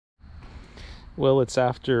Well, it's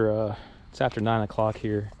after 9 o'clock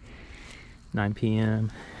here, 9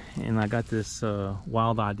 p.m. and I got this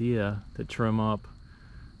wild idea to trim up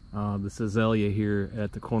this azalea here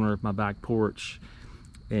at the corner of my back porch.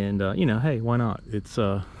 And you know, hey, why not? It's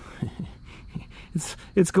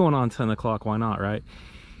it's going on 10 o'clock, why not, right?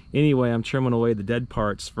 Anyway, I'm trimming away the dead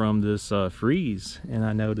parts from this freeze, and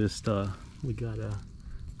I noticed we got a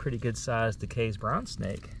pretty good sized Dekay's brown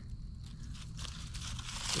snake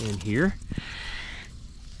in here.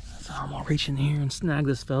 So I'm gonna reach in here and snag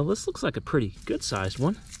this fella. This looks like a pretty good sized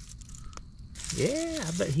one. Yeah,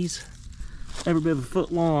 I bet he's every bit of a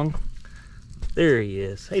foot long. There he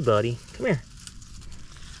is. Hey buddy, come here.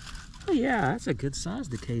 Oh yeah, that's a good size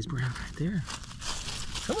Dekay's brown right there.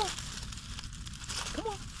 Come on. Come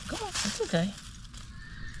on, come on, that's okay.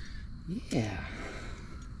 Yeah.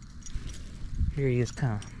 Here he is,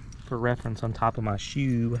 kind of for reference, on top of my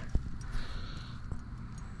shoe.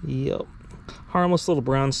 Yep. Harmless little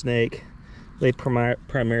brown snake. They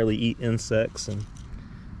primarily eat insects, and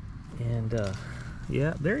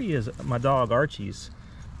yeah, there he is. My dog Archie's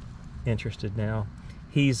interested now.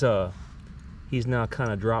 He's now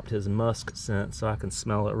kind of dropped his musk scent, so I can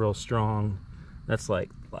smell it real strong. That's like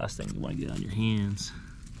the last thing you want to get on your hands.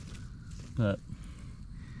 But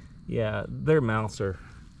yeah, their mouths are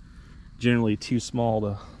generally too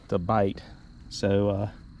small to bite, so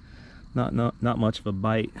not much of a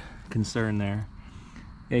bite concern there.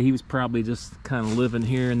 Yeah, he was probably just kind of living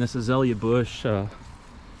here in this azalea bush, you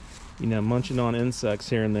know, munching on insects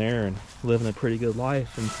here and there and living a pretty good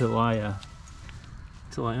life until I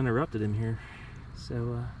interrupted him here.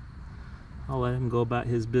 So I'll let him go about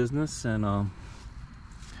his business. And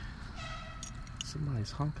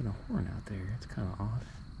somebody's honking a horn out there. It's kind of odd.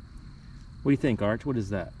 What do you think, Arch? What is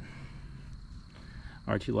that?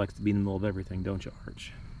 Archie likes to be in the middle of everything, don't you,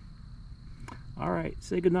 Arch? All right,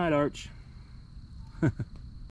 say goodnight, Arch.